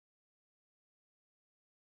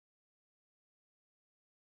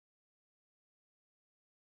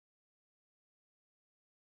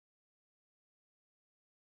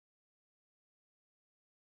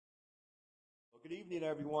Good evening,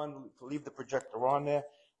 everyone. Leave the projector on there.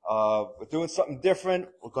 We're doing something different.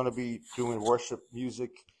 We're going to be doing worship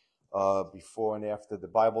music before and after the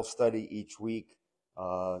Bible study each week,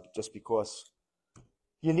 just because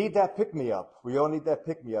you need that pick-me-up. We all need that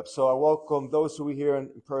pick-me-up. So I welcome those who are here in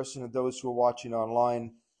person and those who are watching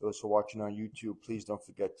online, those who are watching on YouTube. Please don't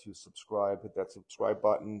forget to subscribe. Hit that subscribe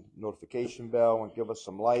button, notification bell, and give us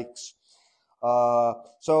some likes.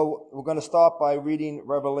 So we're going to start by reading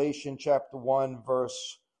Revelation chapter 1,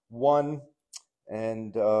 verse 1.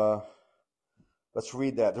 And let's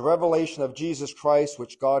read that. The revelation of Jesus Christ,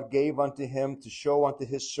 which God gave unto him to show unto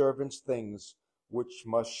his servants things which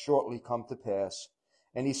must shortly come to pass.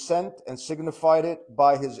 And he sent and signified it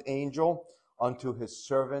by his angel unto his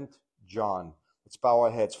servant John. Let's bow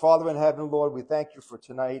our heads. Father in heaven, Lord, we thank you for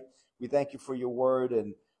tonight. We thank you for your word,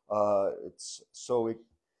 and it's so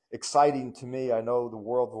exciting to me. I know the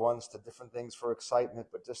world runs to different things for excitement,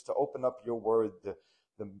 but just to open up your word,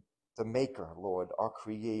 the maker, Lord, our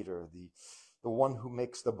creator, the one who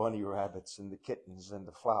makes the bunny rabbits and the kittens and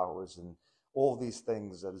the flowers and all these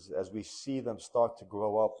things, as we see them start to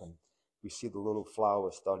grow up, and we see the little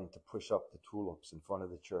flowers starting to push up the tulips in front of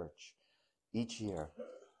the church. Each year,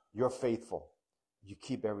 you're faithful. You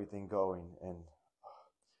keep everything going, and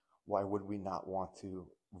why would we not want to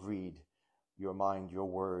read your mind, your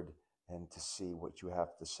word, and to see what you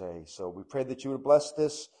have to say? So we pray that you would bless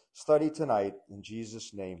this study tonight. In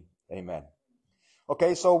Jesus' name, amen.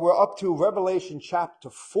 Okay, so we're up to Revelation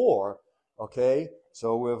chapter 4, okay?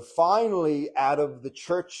 So we're finally out of the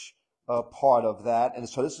church part of that. And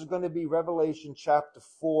so this is going to be Revelation chapter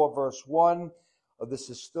 4, verse 1.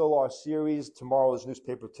 This is still our series, Tomorrow's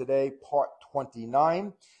Newspaper Today, part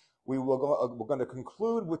 29. We're going to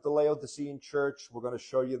conclude with the Laodicean church. We're going to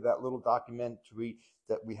show you that little documentary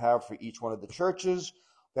that we have for each one of the churches.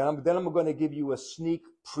 Then I'm going to give you a sneak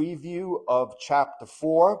preview of chapter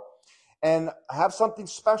 4. And I have something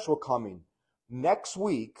special coming. Next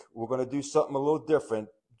week, we're going to do something a little different,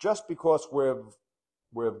 just because we're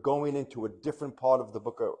going into a different part of the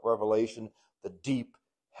book of Revelation, the deep,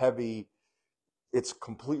 heavy. It's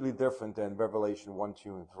completely different than Revelation 1,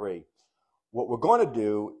 2, and 3. What we're going to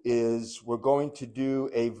do is we're going to do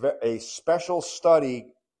a special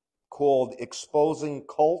study called Exposing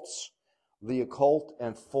Cults, the Occult,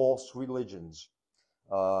 and False Religions.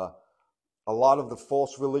 A lot of the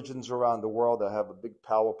false religions around the world, I have a big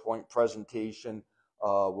PowerPoint presentation.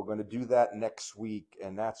 We're going to do that next week,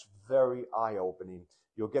 and that's very eye-opening.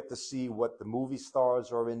 You'll get to see what the movie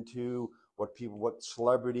stars are into, what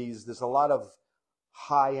celebrities. There's a lot of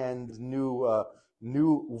high-end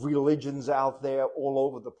new religions out there all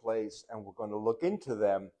over the place, and we're going to look into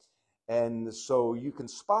them. And so you can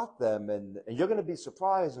spot them, and you're going to be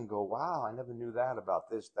surprised and go, wow, I never knew that about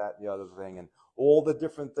this, that, and the other thing, and all the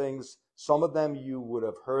different things. Some of them you would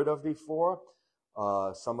have heard of before.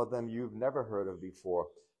 Some of them you've never heard of before.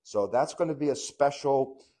 So that's going to be a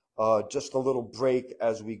special, just a little break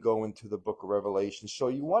as we go into the book of Revelation. So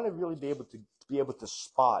you want to really be able to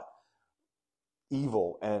spot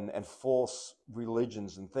evil and false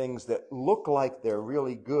religions and things that look like they're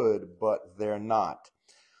really good, but they're not.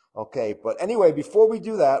 Okay, but anyway, before we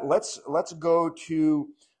do that, let's go to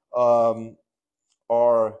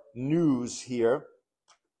our news here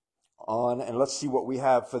and let's see what we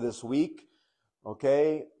have for this week.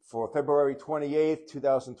 Okay, for February 28th,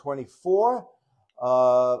 2024.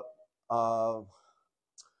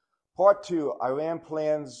 Part 2, Iran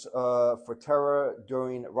plans for terror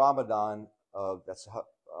during Ramadan. That's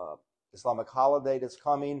Islamic holiday that's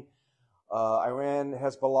coming. Iran,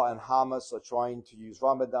 Hezbollah, and Hamas are trying to use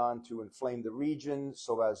Ramadan to inflame the region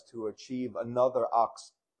so as to achieve another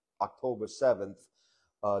October 7th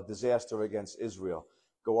disaster against Israel.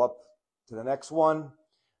 Go up to the next one.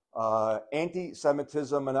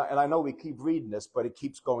 Anti-Semitism, and I know we keep reading this, but it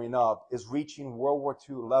keeps going up, is reaching World War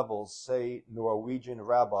II levels, say Norwegian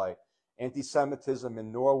rabbi. Anti-Semitism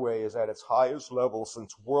in Norway is at its highest level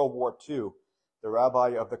since World War II. The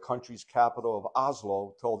rabbi of the country's capital of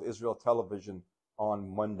Oslo told Israel Television on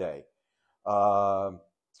Monday.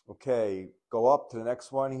 Okay, go up to the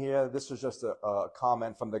next one here. This is just a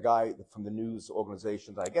comment from the guy from the news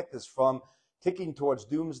organization that I get this from. Ticking towards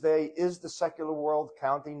doomsday, is the secular world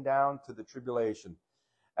counting down to the tribulation?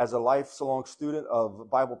 As a lifelong student of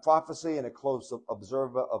Bible prophecy and a close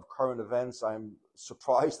observer of current events, I'm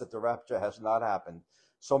surprised that the rapture has not happened.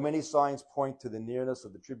 So many signs point to the nearness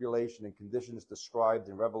of the tribulation and conditions described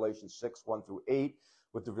in Revelation 6, 1 through 8,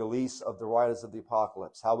 with the release of the riders of the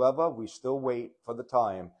apocalypse. However, we still wait for the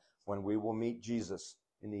time when we will meet Jesus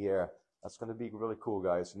in the air. That's going to be really cool,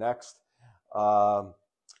 guys. Next.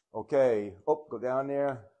 Okay. Oh, go down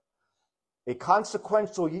there. A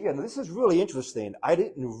consequential year. Now, this is really interesting. I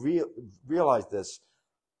didn't realize this.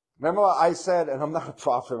 Remember I said, and I'm not a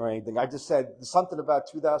prophet or anything, I just said something about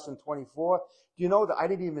 2024. Do you know that I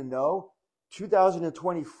didn't even know?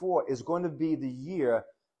 2024 is going to be the year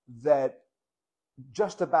that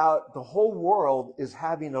just about the whole world is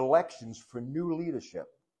having elections for new leadership.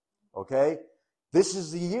 Okay? This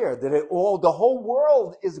is the year that the whole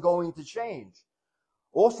world is going to change.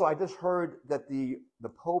 Also, I just heard that the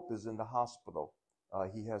Pope is in the hospital.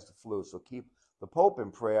 He has the flu, so keep the Pope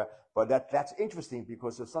in prayer. But that's interesting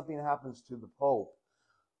because if something happens to the Pope,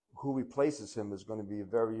 who replaces him is going to be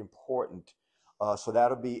very important. So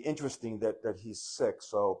that'll be interesting that he's sick.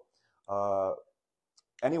 So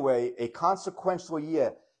anyway, a consequential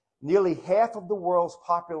year. Nearly half of the world's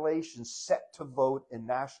population set to vote in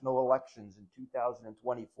national elections in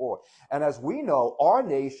 2024. And as we know, our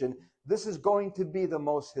nation, this is going to be the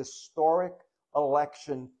most historic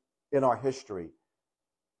election in our history.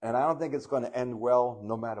 And I don't think it's going to end well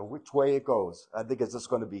no matter which way it goes. I think it's just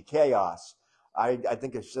going to be chaos. I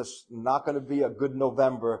think it's just not going to be a good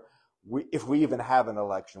November if we even have an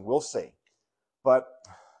election. We'll see. But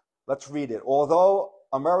let's read it. Although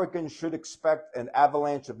Americans should expect an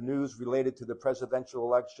avalanche of news related to the presidential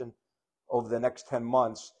election over the next 10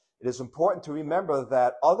 months, it is important to remember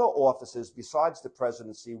that other offices besides the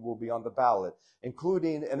presidency will be on the ballot,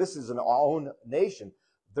 including, and this is in our own nation,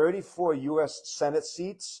 34 U.S. Senate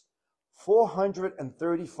seats,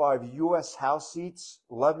 435 U.S. House seats,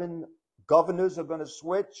 11 governors are going to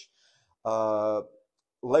switch,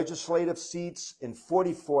 legislative seats in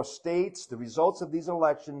 44 states. The results of these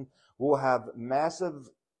elections will have massive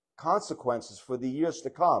consequences for the years to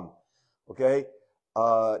come. Okay?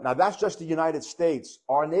 Now, that's just the United States.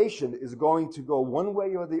 Our nation is going to go one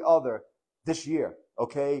way or the other this year.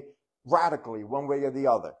 Okay? Radically, one way or the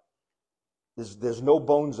other. There's no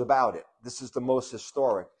bones about it. This is the most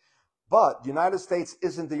historic. But the United States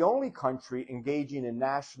isn't the only country engaging in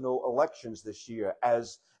national elections this year,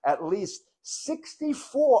 as at least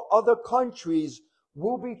 64 other countries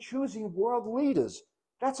will be choosing world leaders.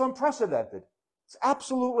 That's unprecedented. It's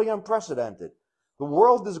absolutely unprecedented. The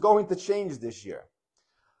world is going to change this year.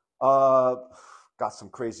 Got some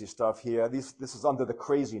crazy stuff here. This is under the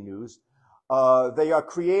crazy news. They are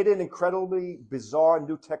creating incredibly bizarre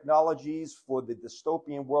new technologies for the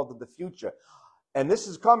dystopian world of the future. And this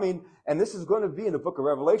is coming, and this is going to be in the book of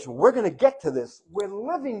Revelation. We're going to get to this. We're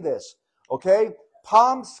living this, okay?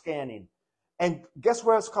 Palm scanning. And guess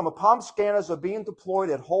where it's coming? Palm scanners are being deployed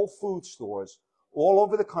at Whole Food stores all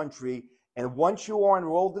over the country. And once you are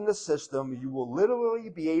enrolled in the system, you will literally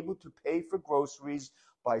be able to pay for groceries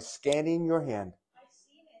by scanning your hand. I've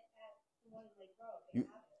seen it at the one in Lake Road.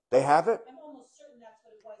 They have it? I'm almost certain that's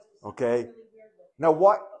what it was. It was Okay. really weird with it. Now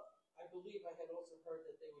what? I believe I had also heard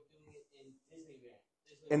that they were doing it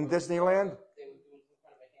in Disneyland. In Disneyland? They were doing some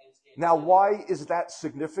kind of a hand scan. Now why is that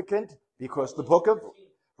significant? Because the book of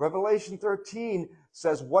Revelation 13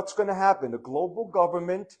 says what's going to happen. A global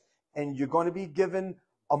government, and you're going to be given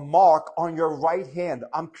a mark on your right hand.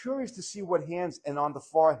 I'm curious to see what hands, and on the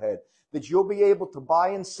forehead, that you'll be able to buy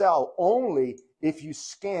and sell only if you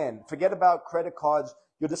scan. Forget about credit cards.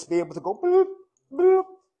 You'll just be able to go boop, boop.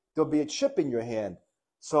 There'll be a chip in your hand.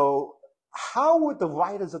 So how would the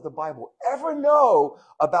writers of the Bible ever know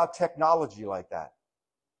about technology like that?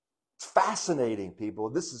 It's fascinating, people.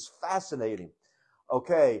 This is fascinating.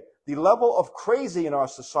 Okay, the level of crazy in our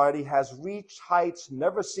society has reached heights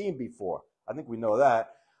never seen before. I think we know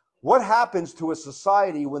that. What happens to a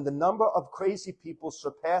society when the number of crazy people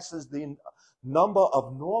surpasses the number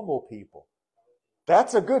of normal people?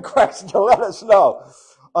 That's a good question to let us know.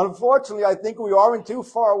 Unfortunately, I think we aren't too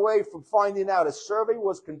far away from finding out. A survey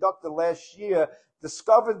was conducted last year,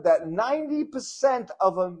 discovered that 90%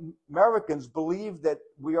 of Americans believe that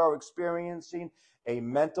we are experiencing a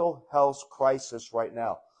mental health crisis right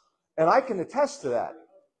now. And I can attest to that.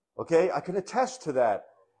 Okay? I can attest to that.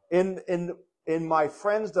 In my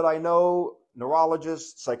friends that I know,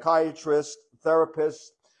 neurologists, psychiatrists,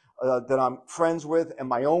 therapists that I'm friends with, and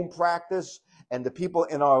my own practice, and the people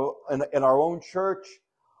in our own church,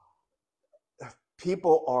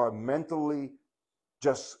 people are mentally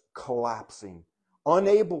just collapsing,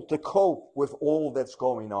 unable to cope with all that's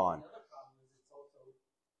going on. Another problem is it's also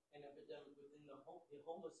an epidemic within the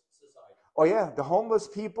homeless society. Oh yeah, the homeless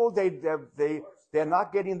people, they're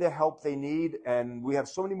not getting the help they need, and we have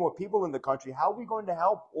so many more people in the country. How are we going to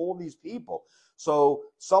help all these people? So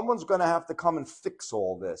someone's going to have to come and fix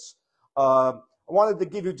all this. I wanted to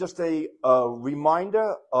give you just a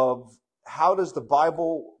reminder of how does the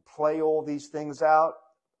Bible play all these things out.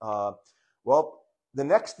 Well, the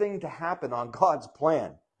next thing to happen on God's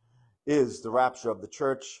plan is the rapture of the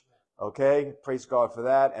church. Okay, praise God for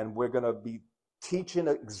that. And we're going to be teaching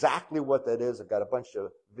exactly what that is. I've got a bunch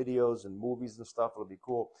of videos and movies and stuff. It'll be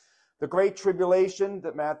cool. The Great Tribulation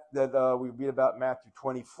that we read about in Matthew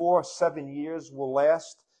 24, 7 years will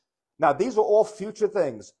last. Now, these are all future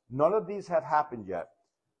things. None of these have happened yet.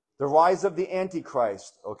 The rise of the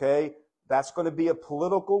Antichrist, okay, that's going to be a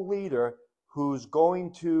political leader who's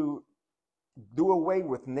going to do away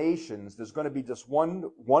with nations. There's going to be just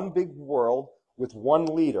one big world with one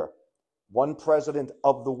leader, one president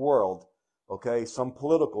of the world, okay, some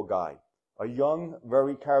political guy, a young,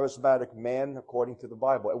 very charismatic man according to the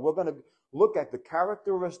Bible. And we're going to look at the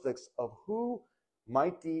characteristics of who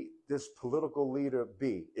might this political leader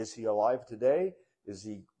be. Is he alive today? Is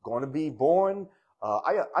he going to be born?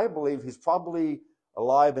 I believe he's probably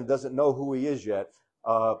alive and doesn't know who he is yet.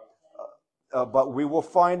 But we will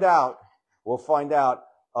find out. We'll find out.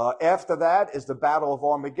 After that is the Battle of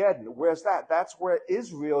Armageddon. Where's that? That's where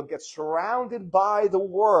Israel gets surrounded by the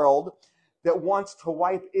world that wants to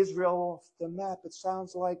wipe Israel off the map. It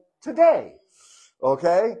sounds like today.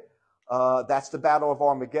 Okay? That's the Battle of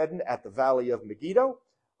Armageddon at the Valley of Megiddo.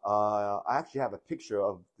 I actually have a picture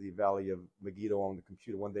of the Valley of Megiddo on the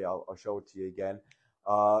computer. One day I'll show it to you again.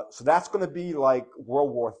 So that's going to be like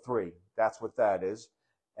World War III. That's what that is.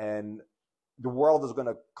 And the world is going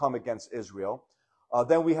to come against Israel.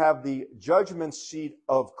 Then we have the judgment seat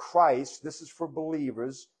of Christ. This is for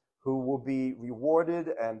believers who will be rewarded,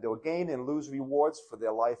 and they'll gain and lose rewards for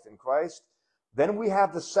their life in Christ. Then we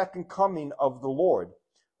have the second coming of the Lord.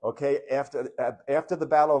 Okay, after the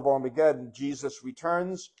Battle of Armageddon, Jesus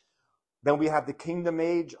returns. Then we have the kingdom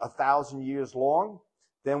age, 1,000 years long.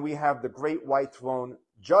 Then we have the great white throne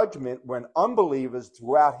judgment, when unbelievers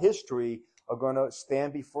throughout history are going to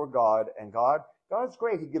stand before God. And God's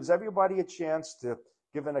great. He gives everybody a chance to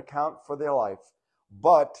give an account for their life.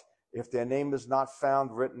 But if their name is not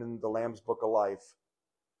found written in the Lamb's Book of Life,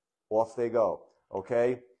 off they go.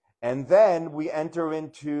 Okay? And then we enter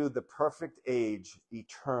into the perfect age,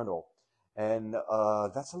 eternal. And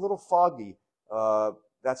that's a little foggy.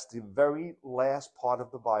 That's the very last part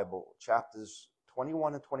of the Bible, chapters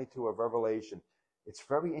 21 and 22 of Revelation. It's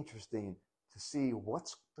very interesting to see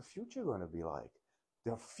what's the future going to be like.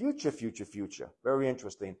 The future. Very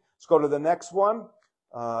interesting. Let's go to the next one.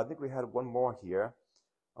 I think we had one more here.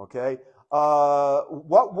 Okay.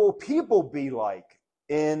 What will people be like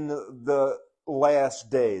in the last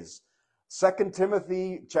days? 2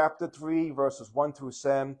 Timothy chapter 3, verses 1 through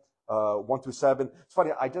 7. It's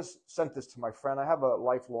funny, I just sent this to my friend. I have a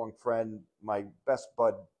lifelong friend, my best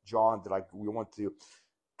bud, John, we went to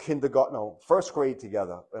first grade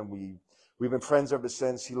together. And we've been friends ever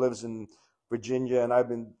since. He lives in Virginia, and I've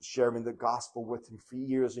been sharing the gospel with him for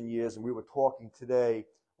years and years. And we were talking today,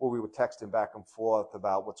 or we were texting back and forth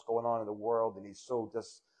about what's going on in the world. And he's so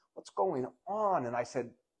just, what's going on? And I said,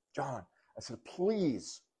 John,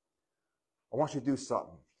 please, I want you to do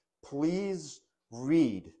something. Please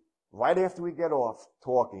read, right after we get off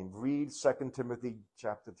talking, read 2 Timothy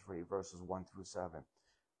chapter 3, verses 1 through 7.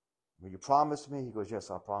 Will you promise me? He goes, yes,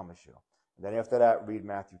 I'll promise you. And then after that, read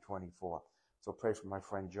Matthew 24. So pray for my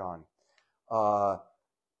friend John.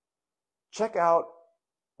 Check out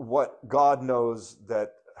what God knows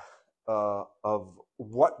that of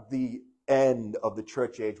what the end of the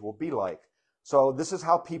church age will be like. So this is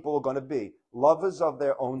how people are going to be. Lovers of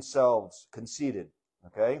their own selves, conceited.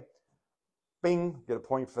 Okay? Bing, get a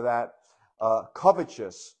point for that.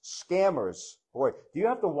 Covetous, scammers. Boy, do you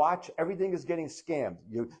have to watch? Everything is getting scammed.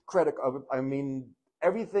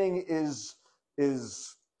 Everything is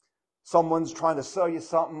someone's trying to sell you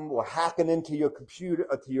something or hacking into your computer,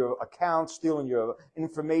 to your account, stealing your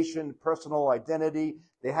information, personal identity.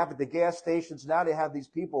 They have at the gas stations. Now they have these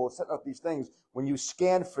people setting up these things. When you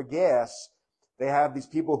scan for gas, they have these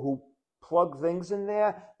people who plug things in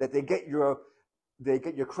there that they get your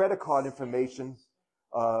credit card information.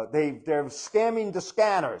 They're scamming the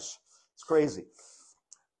scanners. It's crazy.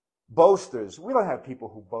 Boasters. We don't have people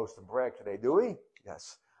who boast and brag today, do we?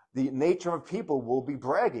 Yes. The nature of people will be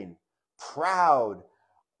bragging. Proud,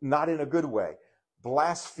 not in a good way.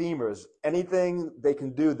 Blasphemers. Anything they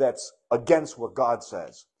can do that's against what God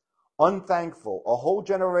says. Unthankful. A whole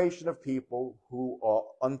generation of people who are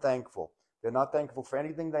unthankful. They're not thankful for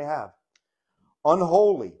anything they have.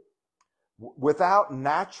 Unholy. Without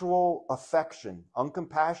natural affection,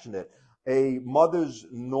 uncompassionate, a mother's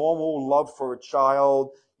normal love for a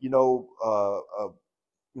child,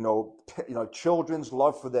 children's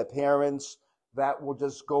love for their parents, that will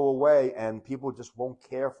just go away, and people just won't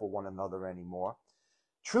care for one another anymore.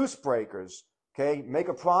 Truce breakers, okay, make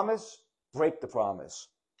a promise, break the promise,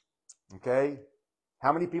 okay.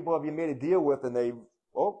 How many people have you made a deal with and they,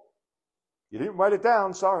 oh, you didn't write it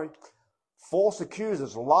down, sorry. False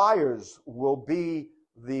accusers, liars will be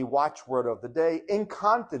the watchword of the day.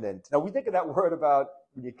 Incontinent. Now, we think of that word about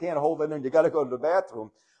when you can't hold it in, you got to go to the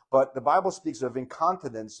bathroom. But the Bible speaks of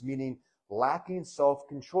incontinence, meaning lacking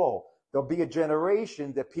self-control. There'll be a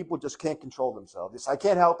generation that people just can't control themselves. It's, I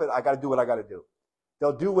can't help it. I got to do what I got to do.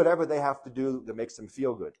 They'll do whatever they have to do that makes them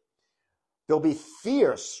feel good. They'll be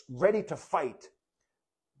fierce, ready to fight.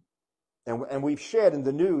 And we've shared in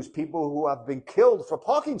the news people who have been killed for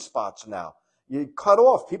parking spots now. You cut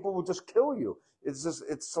off, people will just kill you.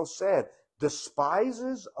 It's so sad.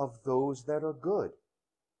 Despisers of those that are good.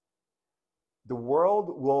 The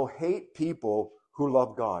world will hate people who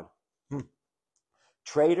love God.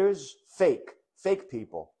 Traitors, fake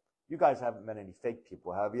people. You guys haven't met any fake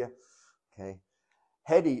people, have you? Okay.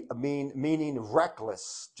 Heady, meaning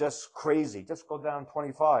reckless, just crazy. Just go down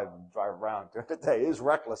 25 and drive around during the day. It is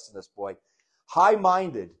recklessness, boy.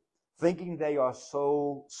 High-minded, thinking they are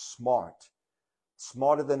so smart,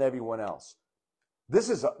 smarter than everyone else. This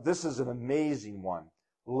is an amazing one.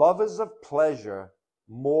 Lovers of pleasure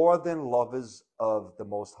more than lovers of the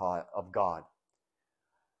Most High, of God.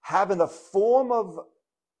 Having a form of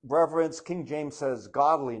reverence, King James says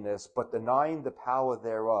godliness, but denying the power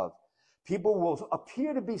thereof. People will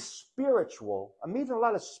appear to be spiritual. I'm meeting a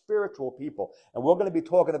lot of spiritual people, and we're going to be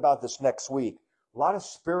talking about this next week. A lot of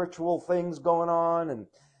spiritual things going on, and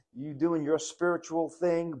you doing your spiritual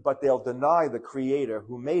thing, but they'll deny the Creator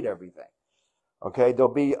who made everything. Okay,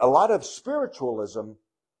 there'll be a lot of spiritualism,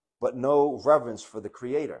 but no reverence for the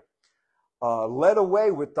Creator. Led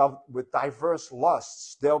away with diverse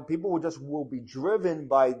lusts. People will be driven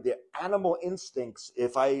by their animal instincts.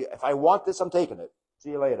 If I want this, I'm taking it. See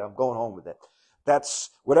you later. I'm going home with it. That's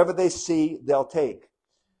whatever they see, they'll take.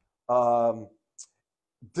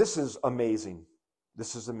 This is amazing.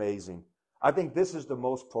 This is amazing. I think this is the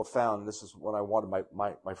most profound. This is what I wanted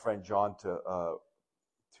my friend John to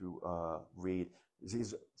read.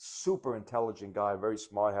 He's a super intelligent guy, very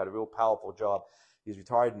smart, had a real powerful job. He's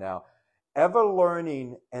retired now. Ever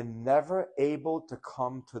learning and never able to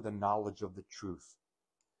come to the knowledge of the truth.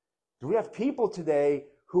 Do we have people today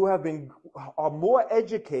who are more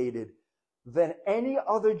educated than any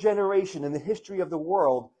other generation in the history of the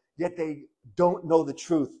world, yet they don't know the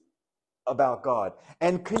truth about God?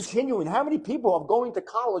 And continuing, how many people are going to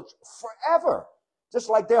college forever? Just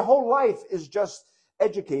like their whole life is just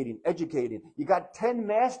educating. You got 10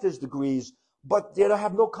 master's degrees, but they don't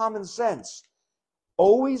have no common sense.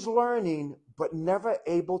 Always learning, but never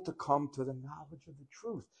able to come to the knowledge of the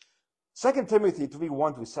truth. 2 Timothy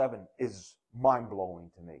 3:1-7 is mind-blowing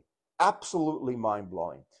to me. Absolutely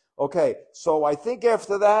mind-blowing. Okay, so I think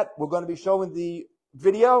after that, we're going to be showing the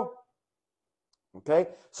video. Okay,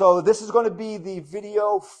 so this is going to be the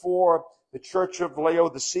video for the Church of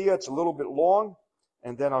Laodicea. It's a little bit long,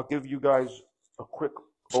 and then I'll give you guys a quick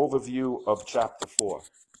overview of chapter 4.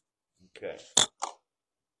 Okay.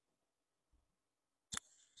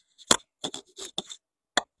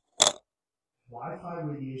 Wi-Fi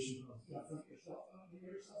radiation from yourself up to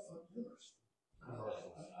yourself up to yours.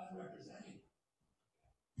 I'm representing.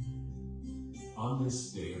 On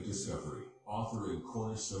this day of discovery, author and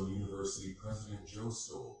Cornerstone University President Joe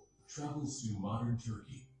Stoll travels through modern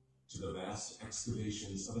Turkey to the vast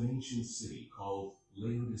excavations of an ancient city called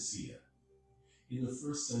Laodicea. In the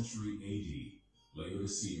 1st century AD,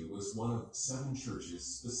 Laodicea was one of 7 churches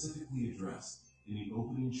specifically addressed in the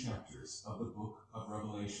opening chapters of the book of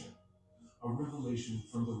Revelation. A revelation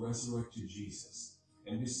from the resurrected Jesus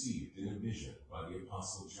and received in a vision by the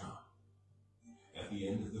Apostle John. At the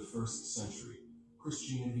end of the 1st century,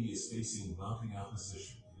 Christianity is facing mounting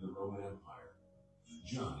opposition in the Roman Empire.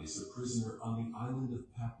 John is a prisoner on the island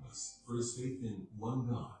of Patmos for his faith in one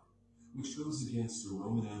God, which goes against a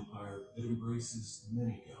Roman Empire that embraces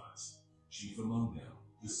many gods, chief among them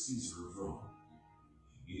the Caesar of Rome.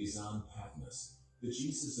 It is on Patmos that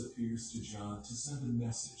Jesus appears to John to send a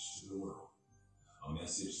message to the world. A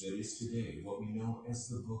message that is today what we know as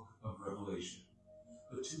the Book of Revelation,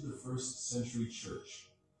 but to the 1st century church,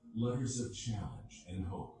 letters of challenge and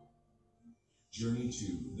hope. Journey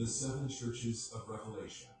to the 7 churches of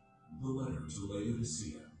Revelation, the letter to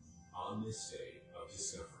Laodicea, on this day of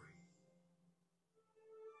discovery.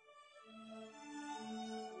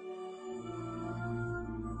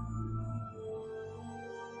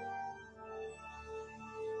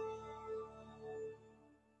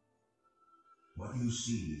 What you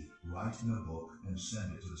see, write in a book and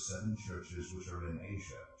send it to the 7 churches which are in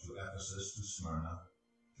Asia, to Ephesus, to Smyrna,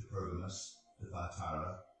 to Pergamos, to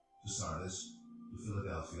Thyatira, to Sardis, to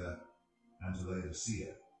Philadelphia, and to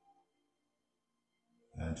Laodicea.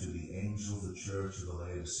 And to the angel of the church of the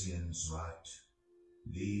Laodiceans write,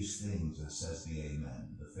 These things says the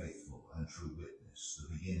Amen, the faithful and true witness,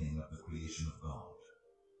 the beginning of the creation of God.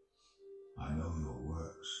 I know your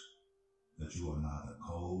works, that you are neither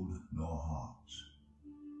cold nor hot.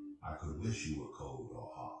 I could wish you were cold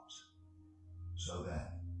or hot. So then,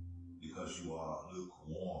 because you are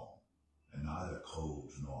lukewarm, and neither cold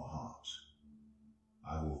nor hot,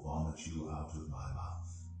 I will vomit you out of my mouth.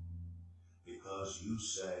 Because you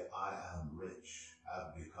say, I am rich,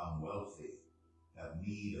 have become wealthy, have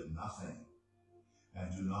need of nothing,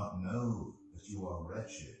 and do not know that you are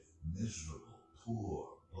wretched, miserable, poor,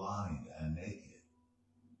 blind, and naked.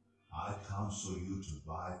 I counsel you to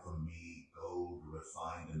buy from me gold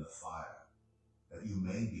refined in the fire, that you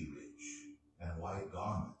may be rich, and white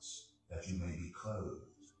garments, that you may be clothed,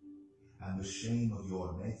 and the shame of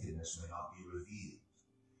your nakedness may not be revealed,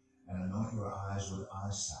 and anoint your eyes with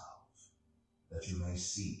eye salve, that you may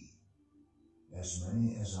see. As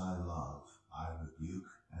many as I love, I rebuke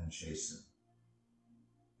and chasten.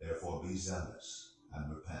 Therefore be zealous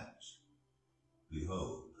and repent.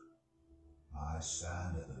 Behold, I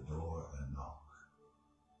stand at the door and knock.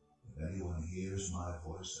 If anyone hears my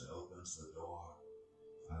voice and opens the door,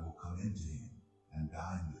 I will come into him and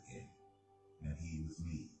dine with him, and he with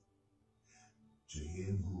me. To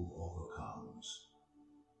him who overcomes,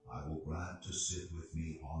 I will grant to sit with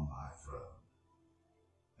me on my throne,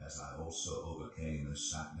 as I also overcame and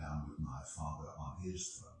sat down with my Father on his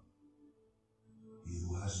throne. He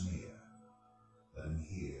who has an ear, let him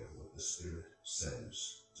hear what the Spirit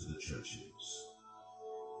says to the churches.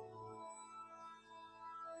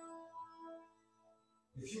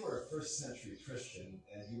 If you were a first century Christian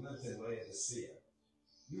and you lived in Laodicea,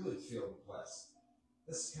 you would feel blessed.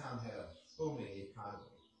 This town had a booming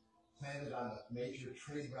economy. Planted on the major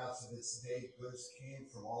trade routes of its day, goods came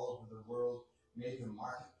from all over the world, made the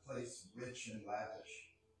marketplace rich and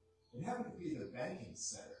lavish. It happened to be the banking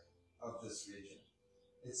center of this region.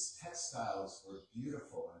 Its textiles were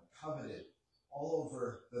beautiful and coveted all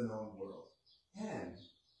over the known world. And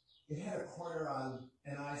it had a corner on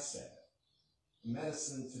an eye salve,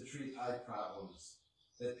 medicine to treat eye problems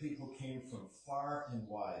that people came from far and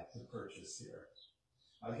wide to purchase here.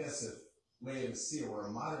 I guess if Laodicea were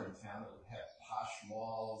a modern town, it would have posh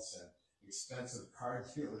malls and expensive car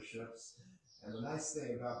dealerships. And the nice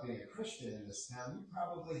thing about being a Christian in this town, you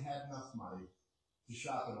probably had enough money to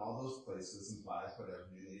shop in all those places and buy whatever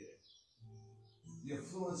you needed. The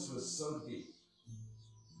affluence was so deep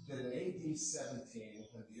that in AD 17,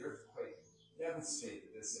 when the earthquake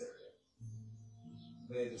devastated this area,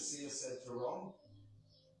 Laodicea said to Rome,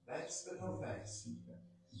 "Thanks, but no thanks.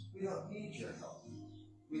 We don't need your help.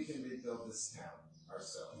 We can rebuild this town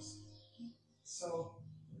ourselves." So,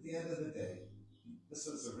 at the end of the day, this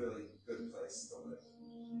was a really good place to live.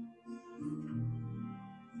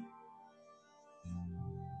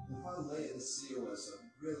 And while Laodicea was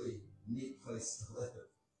a really neat place to live,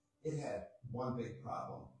 it had one big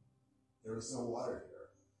problem. There was no water here.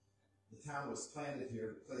 The town was planted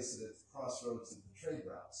here to place it at the crossroads of the trade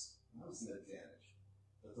routes. That was an advantage,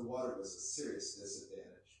 but the water was a serious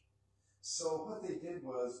disadvantage. So what they did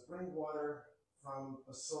was bring water from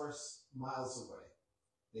a source miles away.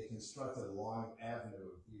 They constructed a long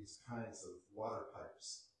avenue of these kinds of water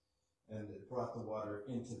pipes, and it brought the water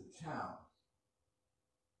into the town.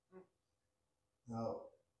 Now,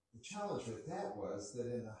 the challenge with that was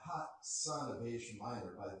that in the hot sun of Asia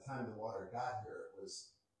Minor, by the time the water got here, it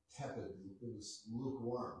was tepid, it was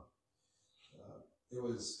lukewarm. It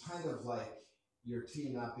was kind of like your tea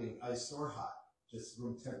not being iced or hot, just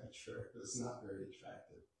room temperature. It was not very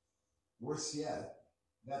attractive. Worse yet,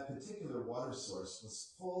 that particular water source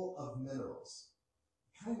was full of minerals,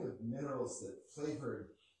 kind of minerals that flavored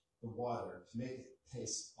the water to make it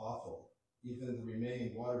taste awful. Even the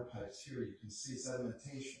remaining water pipes here, you can see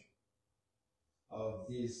sedimentation of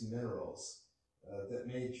these minerals that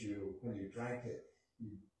made you, when you drank it, you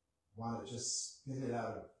want to just spit it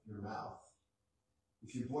out of your mouth.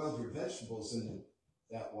 If you boiled your vegetables in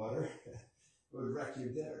that water, it would wreck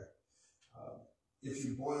your dinner. If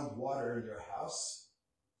you boiled water in your house,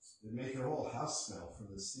 it would make your whole house smell from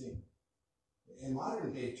the steam. In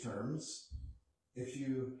modern day terms, if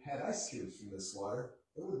you had ice cubes from this water,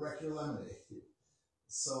 it would wreck your lemonade.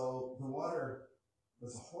 So the water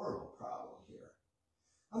was a horrible problem here.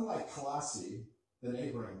 Unlike Colossae, the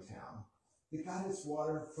neighboring town, it got its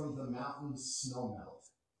water from the mountain snowmelt.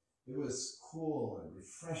 It was cool and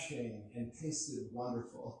refreshing and tasted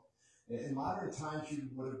wonderful. In modern times, you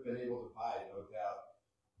would have been able to buy, no doubt,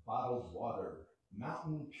 bottled water,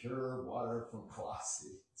 mountain pure water from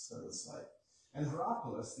Colossae. That's what it was like. And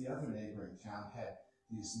Hierapolis, the other neighboring town, had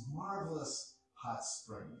these marvelous hot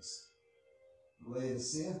springs.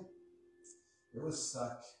 Laodicea, it was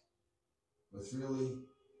stuck with really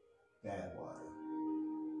bad water.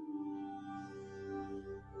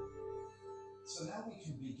 So now we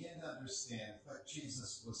can begin to understand what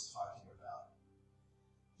Jesus was talking about.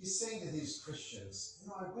 He's saying to these Christians,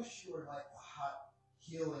 I wish you were like the hot,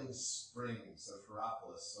 healing springs of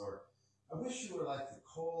Hierapolis, or I wish you were like the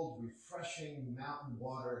cold, refreshing mountain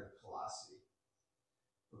water in Colossae.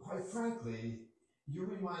 But quite frankly, you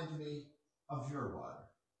remind me of your water,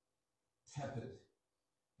 tepid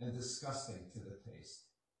and disgusting to the taste.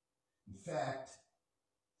 In fact,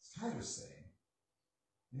 it's kind of saying,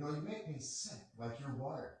 you make me sick like your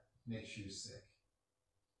water makes you sick.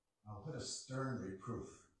 I'll put a stern reproof.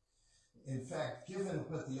 In fact, given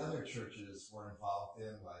what the other churches were involved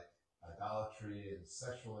in, like idolatry and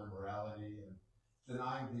sexual immorality and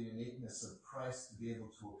denying the uniqueness of Christ to be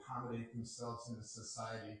able to accommodate themselves into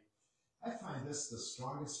society, I find this the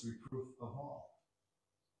strongest reproof of all.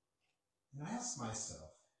 And I ask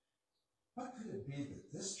myself, what could it be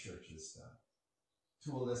that this church has done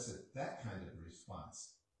to elicit that kind of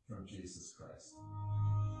response from Jesus Christ?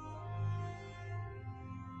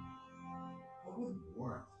 What would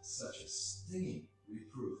warrant such a stinging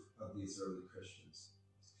reproof of these early Christians?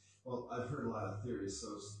 Well, I've heard a lot of theories, so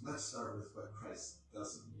let's start with what Christ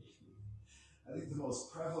doesn't mean. I think the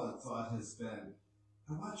most prevalent thought has been,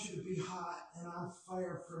 I want you to be hot and on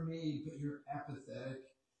fire for me, but you're apathetic.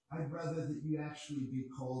 I'd rather that you actually be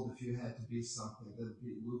cold if you had to be something than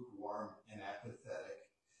be lukewarm and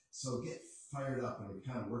apathetic. So get fired up, and we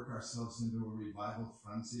kind of work ourselves into a revival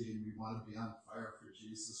frenzy, and we want to be on fire for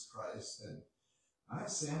Jesus Christ. And I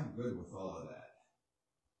say I'm good with all of that.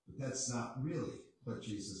 But that's not really what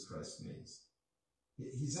Jesus Christ means.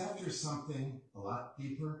 He's after something a lot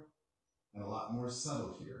deeper and a lot more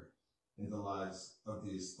subtle here in the lives of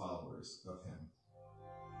these followers of him.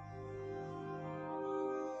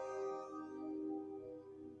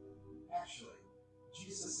 Actually,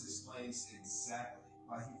 Jesus explains exactly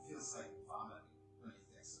why he feels like vomiting when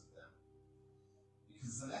he thinks of them.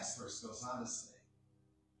 Because the next verse goes on to say,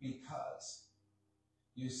 because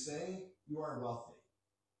you say you are wealthy,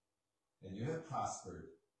 and you have prospered,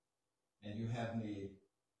 and you have need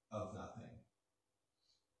of nothing.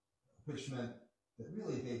 Which meant that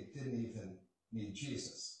really they didn't even need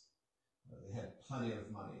Jesus. They had plenty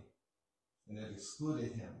of money, and it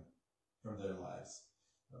excluded him from their lives.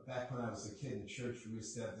 Back when I was a kid in church, we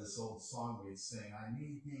used to have this old song we'd sing, I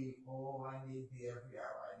need thee, oh, I need thee every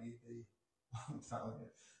hour, I need thee. I'm telling you,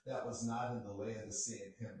 that was not in the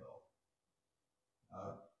Laodicean hymnal.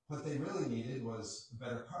 What they really needed was a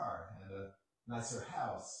better car and a nicer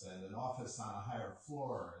house and an office on a higher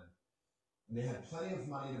floor. And they had plenty of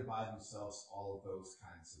money to buy themselves all of those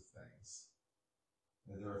kinds of things.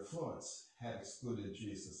 And their affluence had excluded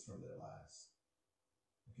Jesus from their lives.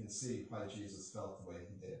 You can see why Jesus felt the way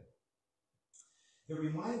he did. It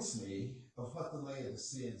reminds me of what the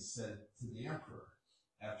Laodiceans said to the emperor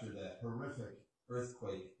after that horrific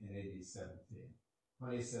earthquake in AD 17.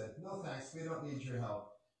 When he said, no thanks, we don't need your help.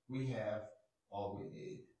 We have all we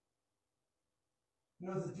need.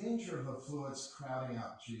 The danger of affluence crowding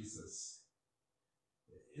out Jesus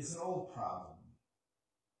is an old problem.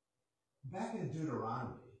 Back in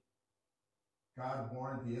Deuteronomy, God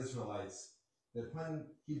warned the Israelites that when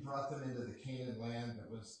he brought them into the Canaan land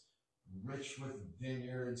that was rich with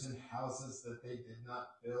vineyards and houses that they did not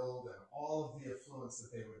build and all of the affluence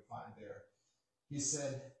that they would find there, he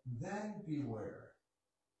said, then beware,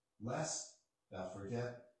 lest thou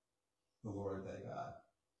forget the Lord thy God.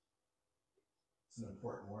 It's an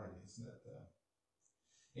important warning, isn't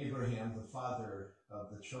it? Abraham, the father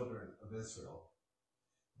of the children of Israel,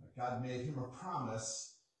 God made him a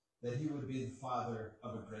promise that he would be the father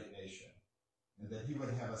of a great nation, and that he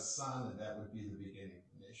would have a son, and that would be the beginning of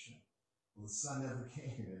the nation. Well, the son never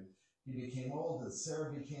came, and he became old, and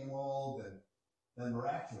Sarah became old, and then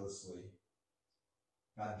miraculously,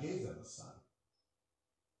 God gave them a son,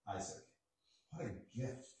 Isaac. What a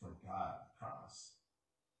gift from God, the promise.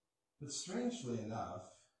 But strangely enough,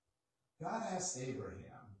 God asked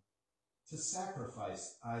Abraham to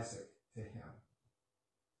sacrifice Isaac to him.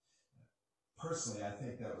 Personally, I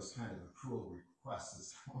think that was kind of a cruel request.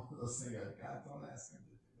 It's one of those things like, God, don't ask him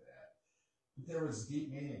to do that. But there was deep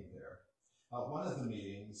meaning there. One of the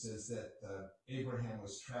meanings is that Abraham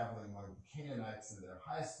was traveling among the Canaanites, and their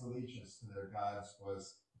highest allegiance to their gods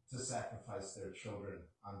was to sacrifice their children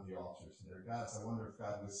on the altars to their gods. I wonder if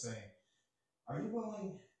God was saying, are you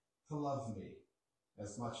willing to love me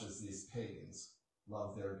as much as these pagans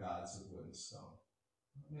love their gods of wood and stone?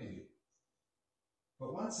 Maybe.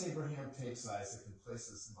 But once Abraham takes Isaac and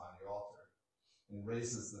places him on the altar and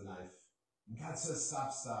raises the knife, and God says,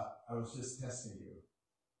 stop, stop, I was just testing you.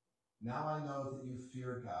 Now I know that you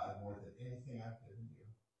fear God more than anything I've given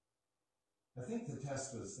you. I think the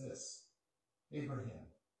test was this. Abraham,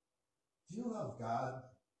 do you love God,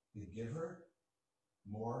 the giver,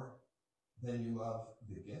 more than you love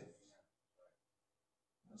the gift?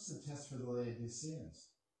 That was the test for the Laodiceans.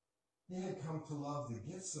 They had come to love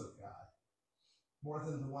the gifts of God more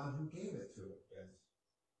than the one who gave it to them.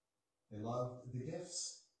 They loved the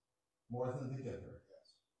gifts more than the giver.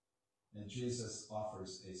 And Jesus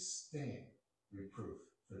offers a stinging reproof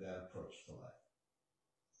for that approach to life.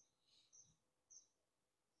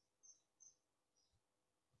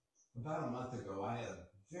 About a month ago, I had a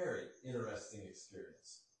very interesting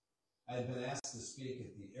experience. I had been asked to speak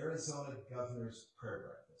at the Arizona Governor's Prayer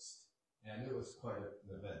Breakfast, and it was quite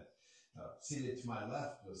an event. Seated to my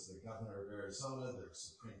left was the governor of Arizona, there were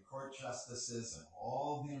Supreme Court justices, and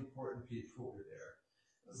all the important people were there.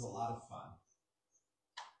 It was a lot of fun.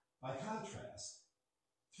 By contrast,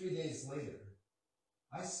 3 days later,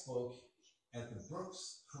 I spoke at the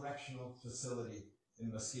Brooks Correctional Facility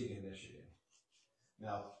in Muskegon, Michigan.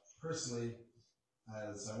 Now, personally,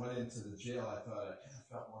 as I went into the jail, I thought I kind of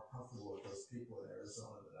felt more comfortable with those people in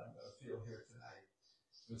Arizona that I'm going to feel here tonight.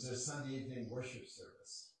 It was their Sunday evening worship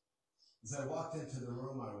service. As I walked into the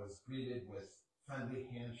room, I was greeted with friendly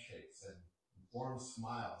handshakes and warm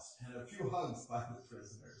smiles and a few hugs by the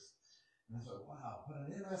prisoners. And I thought, wow, what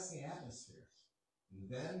an interesting atmosphere. And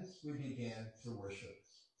then we began to worship.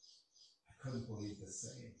 I couldn't believe the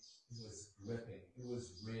same. It was gripping. It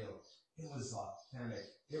was real. It was authentic.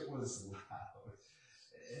 It was loud.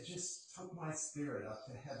 It just took my spirit up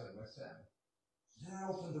to heaven with them. Then I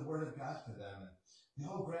opened the Word of God to them, and they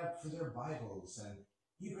all grabbed for their Bibles and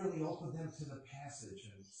eagerly opened them to the passage.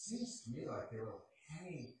 And it seems to me like they were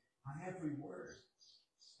hanging on every word.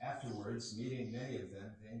 Afterwards, meeting many of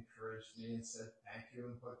them, they encouraged me and said thank you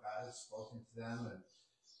and what God had spoken to them.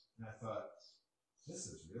 And I thought, this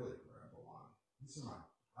is really where I belong. These are my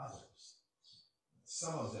brothers.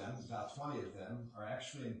 Some of them, about 20 of them, are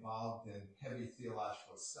actually involved in heavy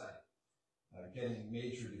theological study, getting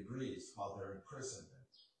major degrees while they're in prison. And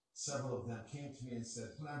several of them came to me and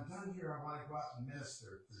said, when I'm done here, I want to go out and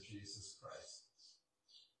minister for Jesus Christ.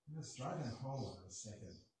 And I was driving home and I was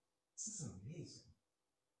thinking, this is amazing.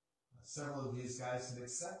 Several of these guys had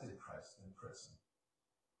accepted Christ in prison.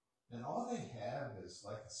 And all they have is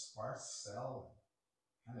like a sparse cell,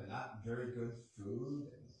 and kind of not very good food,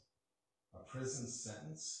 and a prison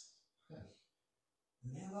sentence. And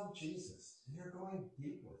they love Jesus, and they're going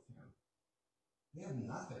deep with him. They have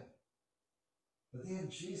nothing, but they have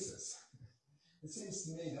Jesus. It seems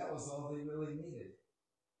to me that was all they really needed.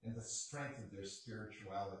 And the strength of their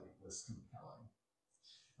spirituality was compelling.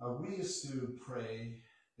 We used to pray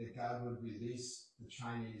that God would release the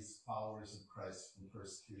Chinese followers of Christ from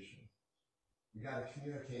persecution. We got to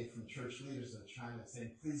communicate from church leaders in China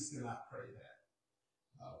saying, please do not pray that.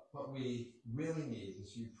 What we really need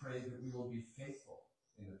is you pray that we will be faithful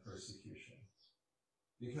in the persecution.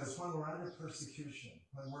 Because when we're under persecution,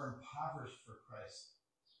 when we're impoverished for Christ,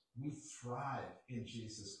 we thrive in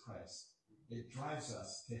Jesus Christ. It drives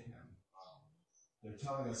us to him. They're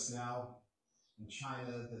telling us now in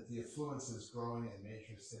China that the affluence is growing in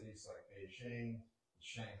major cities like Beijing and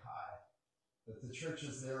Shanghai, that the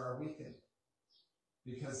churches there are weakened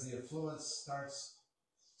because the affluence starts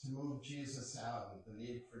to move Jesus out and the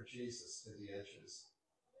need for Jesus to the edges.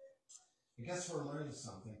 I guess we're learning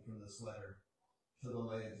something from this letter to the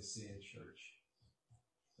Laodicean church.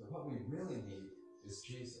 That what we really need is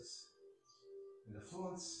Jesus. And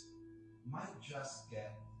affluence might just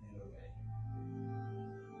get in the way.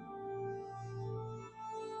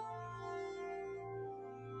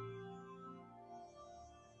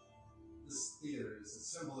 This theater is a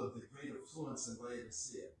symbol of the great affluence in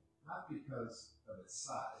Laodicea, not because of its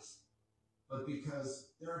size, but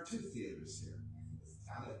because there are two theaters here. This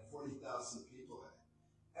town had 40,000 people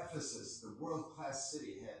in it. Ephesus, the world-class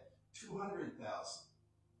city, had 200,000.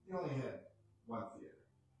 They only had one theater.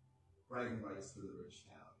 Bragging rights for the rich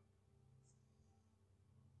town.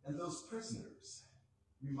 And those prisoners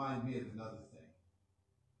remind me of another thing.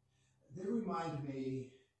 They remind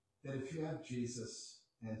me that if you have Jesus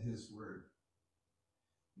and his word,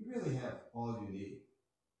 you really have all you need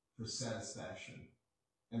for satisfaction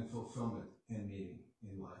and fulfillment and meaning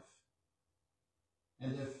in life.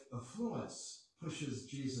 And if affluence pushes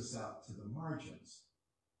Jesus out to the margins,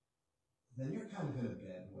 then you're kind of in a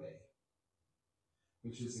bad way,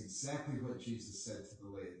 which is exactly what Jesus said to the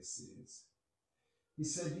Laodiceans. He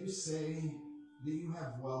said, you say that you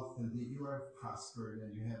have wealth and that you have prospered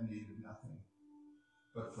and you have need of nothing.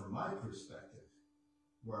 But from my perspective,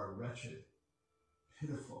 you are wretched,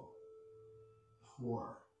 pitiful,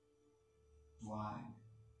 poor, blind,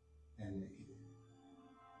 and naked.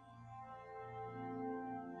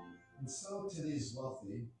 And so to these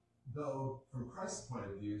wealthy, though from Christ's point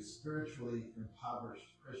of view, spiritually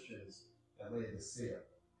impoverished Christians at Laodicea,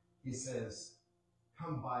 he says,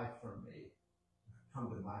 come buy from me, come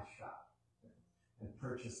to my shop, and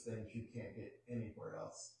purchase things you can't get anywhere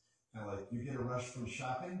else. Now, like, you get a rush from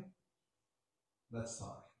shopping? Let's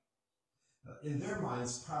talk. In their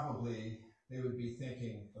minds, probably, they would be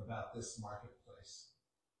thinking about this marketplace,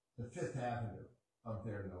 the Fifth Avenue of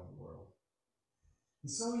their known world.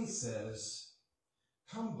 And so he says,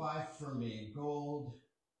 come buy from me gold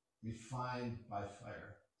refined by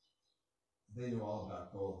fire. They knew all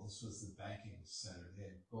about gold. This was the banking center. They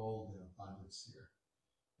had gold in abundance here.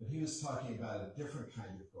 But he was talking about a different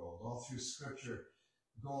kind of gold. All through Scripture,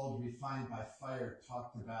 gold refined by fire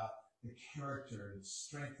talked about the character and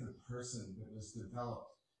strength of a person that was developed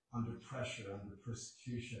under pressure, under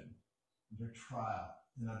persecution, under trial,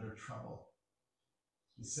 and under trouble.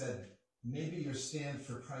 He said, maybe your stand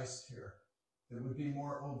for Christ here that would be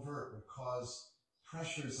more overt, would cause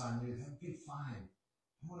pressures on you. That would be fine.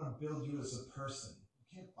 I want to build you as a person.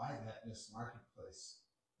 You can't buy that in this marketplace.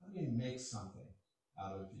 Let me make something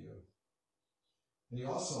out of you. And he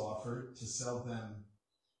also offered to sell them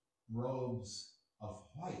robes of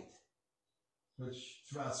white, which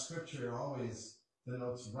throughout Scripture always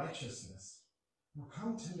denotes righteousness. Well,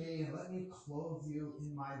 come to me and let me clothe you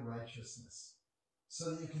in my righteousness,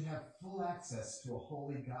 so that you can have full access to a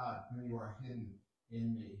holy God when you are hidden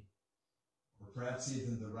in me. Or perhaps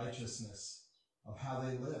even the righteousness of how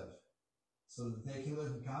they live, so that they can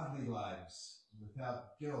live godly lives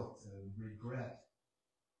without guilt and regret.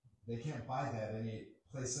 They can't buy that any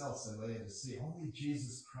place else in Laodicea. Only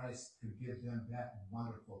Jesus Christ could give them that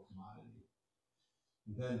wonderful commodity.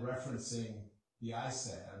 And then referencing the eye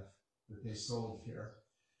salve that they sold here,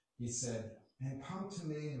 he said, and come to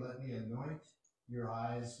me and let me anoint your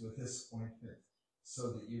eyes with this ointment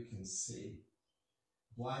so that you can see.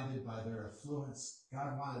 Blinded by their affluence,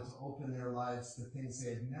 God wanted to open their lives to things they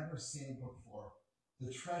had never seen before,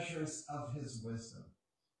 the treasures of his wisdom,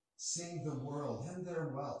 seeing the world and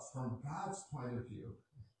their wealth from God's point of view.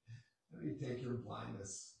 Let me take your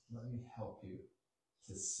blindness. Let me help you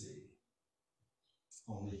to see.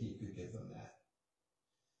 Only he could give them that.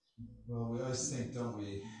 Well, we always think, don't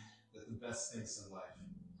we, that the best things in life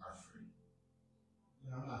are free.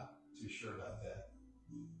 I'm not too sure about that.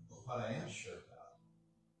 But what I am sure about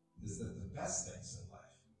is that the best things in life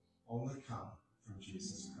only come from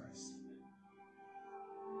Jesus Christ.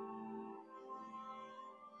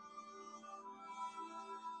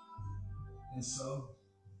 And so,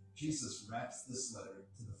 Jesus wraps this letter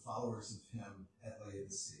to the followers of him at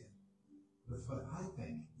Laodicea with what I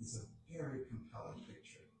think is a very compelling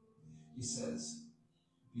picture. He says,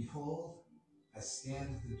 behold, I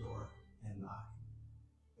stand at the door and knock.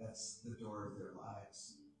 That's the door of their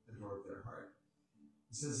lives, the door of their heart.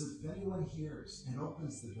 He says, if anyone hears and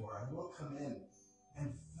opens the door, I will come in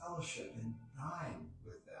and fellowship and dine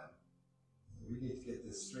with them. We need to get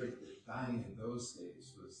this straight, that dining in those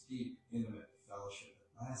days was deep, intimate fellowship.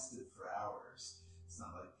 It lasted for hours. It's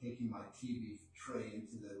not like taking my TV tray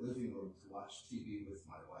into the living room to watch TV with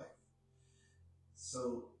my wife.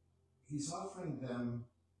 So he's offering them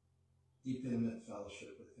deep, intimate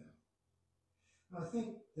fellowship with him. Now, I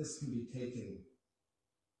think this can be taken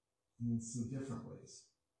in some different ways.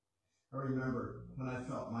 I remember when I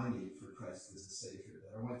felt my need for Christ as a Savior,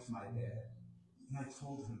 that I went to my dad and I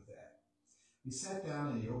told him that. We sat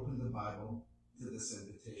down and he opened the Bible to this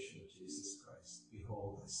invitation of Jesus Christ.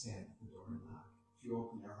 Behold, I stand at the door and knock. If you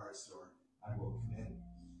open your heart's door, I will come in.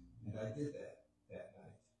 And I did that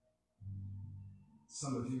night.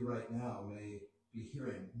 Some of you right now may be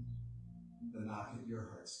hearing the knock at your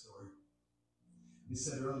heart's door. We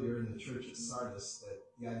said earlier in the church at Sardis that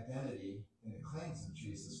the identity and the claims of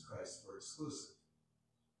Jesus Christ were exclusive.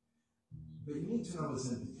 But you need to know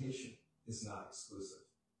his invitation is not exclusive.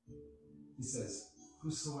 He says,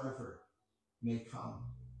 whosoever may come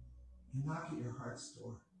and knock at your heart's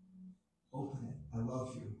door. Open it. I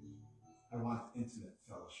love you. I want intimate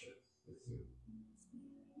fellowship with you.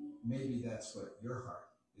 Maybe that's what your heart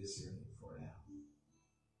is yearning for now.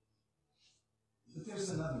 But there's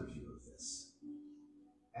another view of this.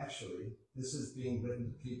 Actually, this is being written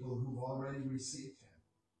to people who've already received him,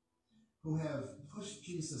 who have pushed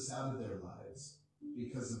Jesus out of their lives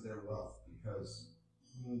because of their wealth, because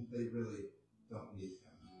they really don't need him.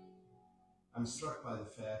 I'm struck by the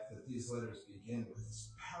fact that these letters begin with this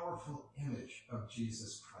powerful image of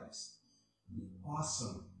Jesus Christ, the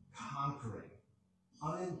awesome, conquering,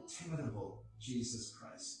 unintimidable Jesus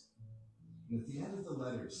Christ. And at the end of the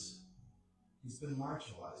letters, he's been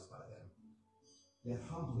marginalized by them. Yet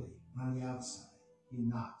humbly, on the outside, he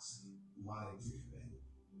knocks, wanting to come in.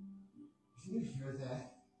 Can you hear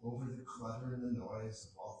that over the clutter and the noise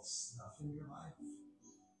of all the stuff in your life?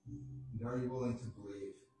 And are you willing to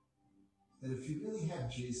believe that if you really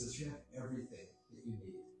have Jesus, you have everything that you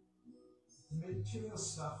need? The material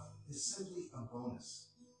stuff is simply a bonus,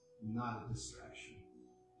 not a distraction.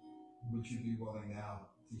 Would you be willing now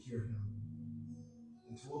to hear him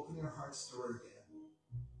and to open your heart's door again,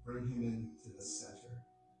 bring him into the center?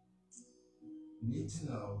 You need to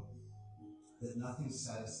know that nothing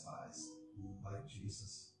satisfies like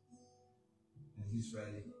Jesus, and he's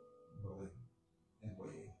ready, willing, and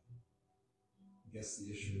waiting. I guess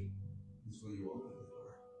the issue is, will you open the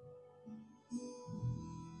door?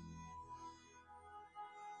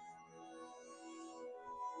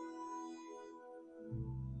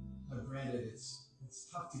 But granted, it's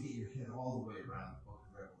tough to get your head all the way around the book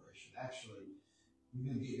of Revelation. Actually, you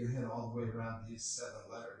can get your head all the way around these 7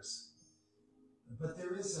 letters. But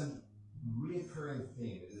there is a reoccurring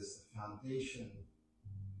theme. It is the foundation,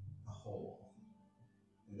 the whole.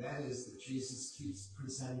 And that is that Jesus keeps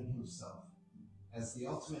presenting himself as the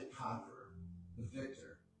ultimate conqueror, the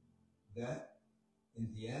victor, that in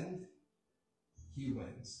the end, he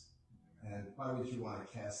wins. And why would you want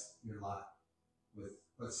to cast your lot with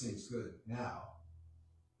what seems good now,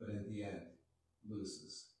 but in the end,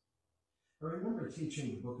 loses? I remember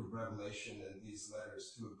teaching the book of Revelation and these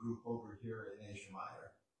letters to a group over here in Asia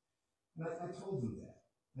Minor. And I told them that.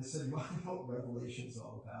 I said, you want to know what Revelation is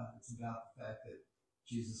all about? It's about the fact that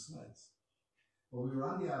Jesus wins. Well, we were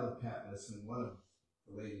on the Isle of Patmos, and one of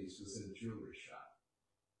the ladies was in a jewelry shop.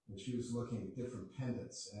 And she was looking at different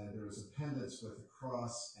pendants, and there was a pendant with a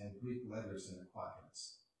cross and Greek letters in the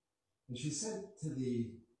quadrants. And she said to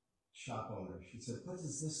the shop owner, she said, what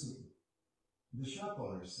does this mean? The shop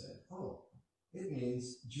owner said, oh, it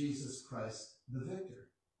means Jesus Christ the victor.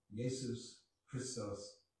 Jesus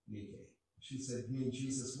Christos Nike. She said, you mean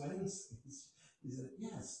Jesus wins? He said,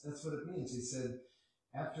 yes, that's what it means. He said,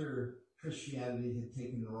 after Christianity had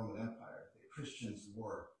taken the Roman Empire, the Christians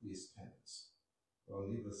wore these pendants. Well,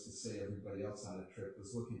 needless to say, everybody else on the trip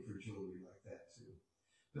was looking for jewelry like that too.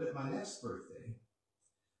 But at my next birthday,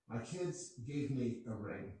 my kids gave me a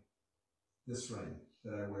ring, this ring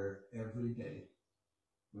that I wear every day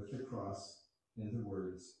with the cross and the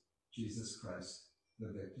words, Jesus Christ, the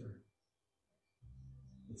victor.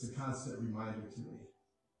 It's a constant reminder to me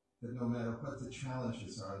that no matter what the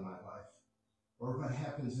challenges are in my life, or what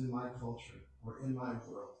happens in my culture, or in my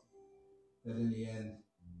world, that in the end,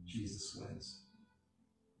 Jesus wins.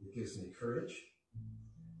 It gives me courage.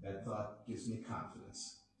 That thought gives me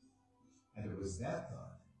confidence. And it was that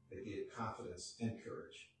thought that gave confidence and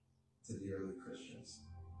courage to the early Christians.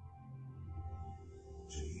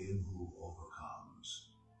 To him who overcomes,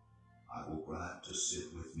 I will grant to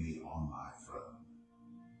sit with me on my throne,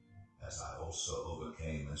 as I also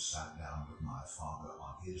overcame and sat down with my Father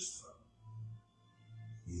on his throne.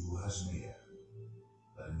 He who has an ear,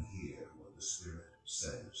 let him hear what the Spirit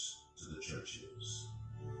says to the churches.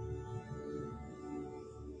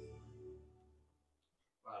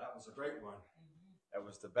 Wow, that was a great one. That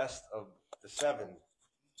was the best of the 7.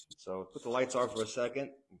 So put the lights on for a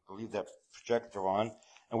second. Leave that projector on.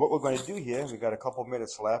 And what we're going to do here, we've got a couple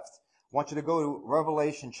minutes left. I want you to go to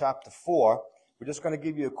Revelation chapter 4. We're just going to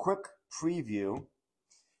give you a quick preview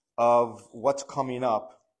of what's coming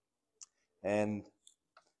up. And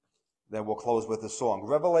then we'll close with a song.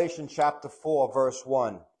 Revelation chapter 4, verse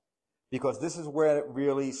 1. Because this is where it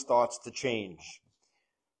really starts to change.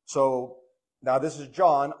 So now this is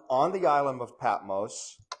John on the island of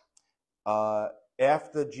Patmos.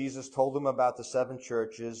 After Jesus told him about the 7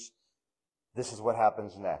 churches, this is what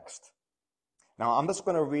happens next. Now, I'm just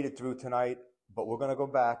going to read it through tonight, but we're going to go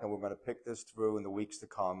back and we're going to pick this through in the weeks to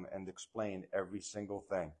come and explain every single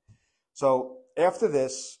thing. So, after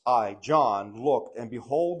this, I, John, looked, and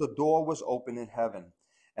behold, the door was open in heaven.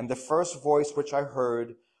 And the first voice which I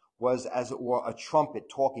heard was as it were a trumpet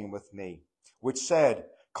talking with me, which said,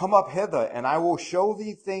 come up hither, and I will show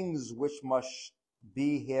thee things which must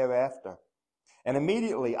be hereafter. And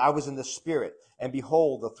immediately I was in the Spirit, and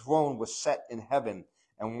behold, the throne was set in heaven,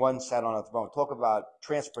 and one sat on a throne. Talk about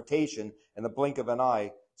transportation in the blink of an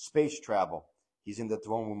eye, space travel. He's in the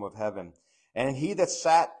throne room of heaven. And he that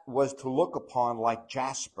sat was to look upon like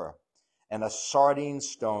jasper and a sardine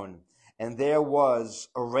stone. And there was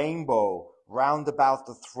a rainbow round about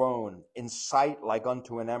the throne, in sight like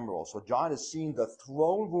unto an emerald. So John is seeing the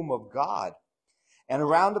throne room of God. And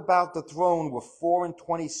round about the throne were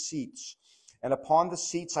 24 seats. And upon the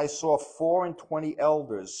seats I saw 24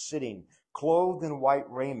 elders sitting, clothed in white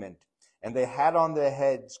raiment. And they had on their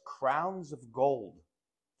heads crowns of gold.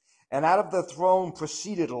 And out of the throne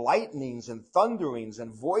proceeded lightnings and thunderings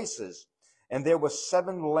and voices. And there were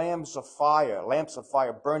 7 lamps of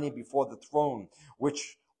fire burning before the throne,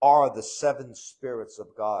 which are the 7 spirits of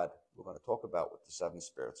God. We're going to talk about what the 7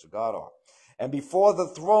 spirits of God are. And before the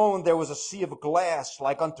throne there was a sea of glass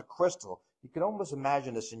like unto crystal. You can almost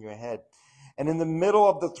imagine this in your head. And in the middle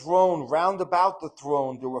of the throne, round about the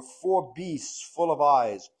throne, there were 4 beasts full of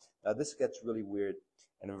eyes. Now this gets really weird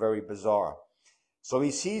and very bizarre. So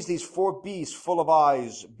he sees these 4 beasts full of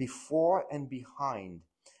eyes before and behind.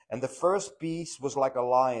 And the first beast was like a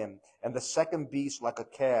lion, and the second beast like a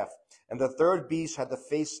calf. And the third beast had the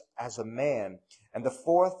face as a man, and the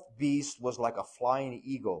fourth beast was like a flying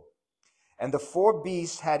eagle. And the 4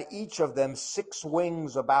 beasts had each of them 6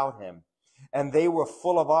 wings about him, and they were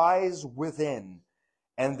full of eyes within,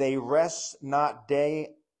 and they rest not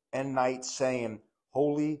day and night, saying,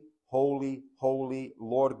 Holy, holy, holy,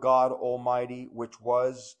 Lord God Almighty, which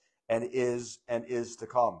was and is to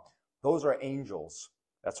come. Those are angels.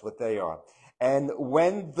 That's what they are. And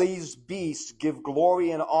when these beasts give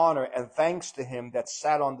glory and honor and thanks to him that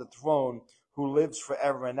sat on the throne, who lives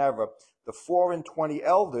forever and ever, the 24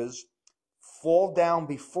 elders fall down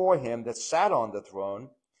before him that sat on the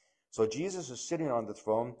throne. So Jesus is sitting on the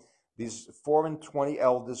throne. These 24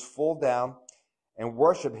 elders fall down and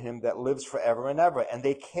worship him that lives forever and ever. And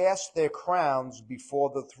they cast their crowns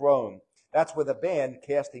before the throne. That's where the band,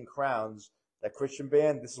 Casting Crowns, that Christian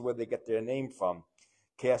band, this is where they get their name from.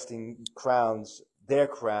 Casting crowns, their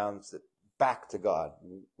crowns, back to God.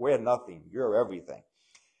 We're nothing. You're everything.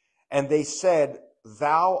 And they said,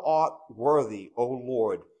 Thou art worthy, O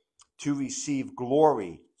Lord, to receive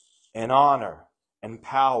glory and honor and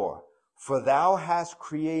power. For thou hast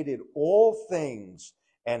created all things,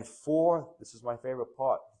 and for, this is my favorite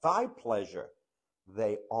part, thy pleasure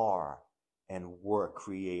they are and were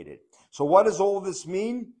created. So what does all this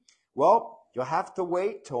mean? Well, you'll have to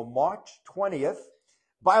wait till March 20th,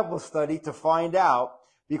 Bible study, to find out,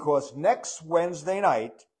 because next Wednesday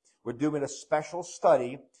night, we're doing a special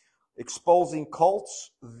study exposing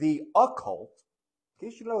cults, the occult. In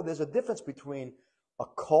case you know, there's a difference between a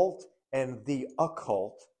cult and the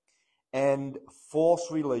occult and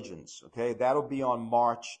false religions. Okay, that'll be on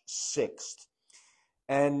March 6th.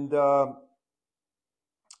 And so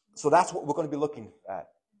that's what we're going to be looking at.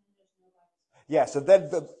 Yeah, so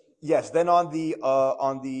then then on the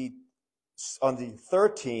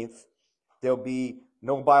 13th, there'll be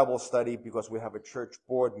no Bible study because we have a church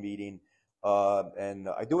board meeting. And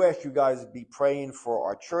I do ask you guys to be praying for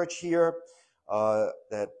our church here,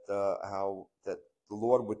 that the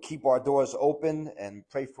Lord would keep our doors open, and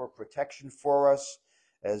pray for protection for us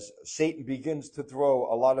as Satan begins to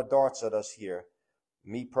throw a lot of darts at us here.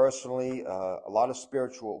 Me personally, a lot of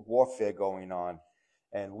spiritual warfare going on,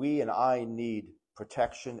 and I need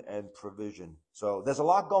protection and provision. So there's a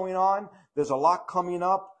lot going on. There's a lot coming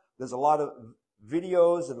up. There's a lot of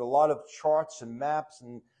videos and a lot of charts and maps,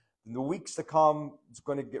 and in the weeks to come, it's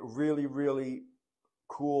going to get really, really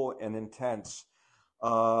cool and intense.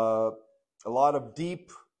 A lot of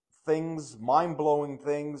deep things, mind-blowing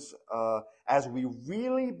things, as we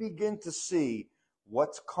really begin to see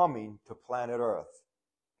what's coming to planet Earth.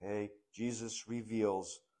 Okay, Jesus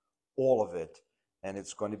reveals all of it, and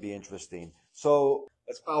it's going to be interesting. So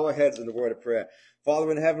let's bow our heads in the word of prayer.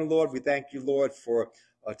 Father in heaven, Lord, we thank you, Lord, for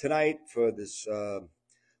tonight, for this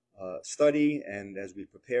study, and as we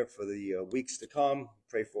prepare for the weeks to come,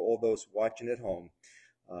 pray for all those watching at home.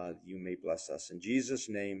 You may bless us. In Jesus'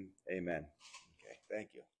 name, amen. Okay, thank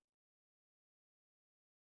you.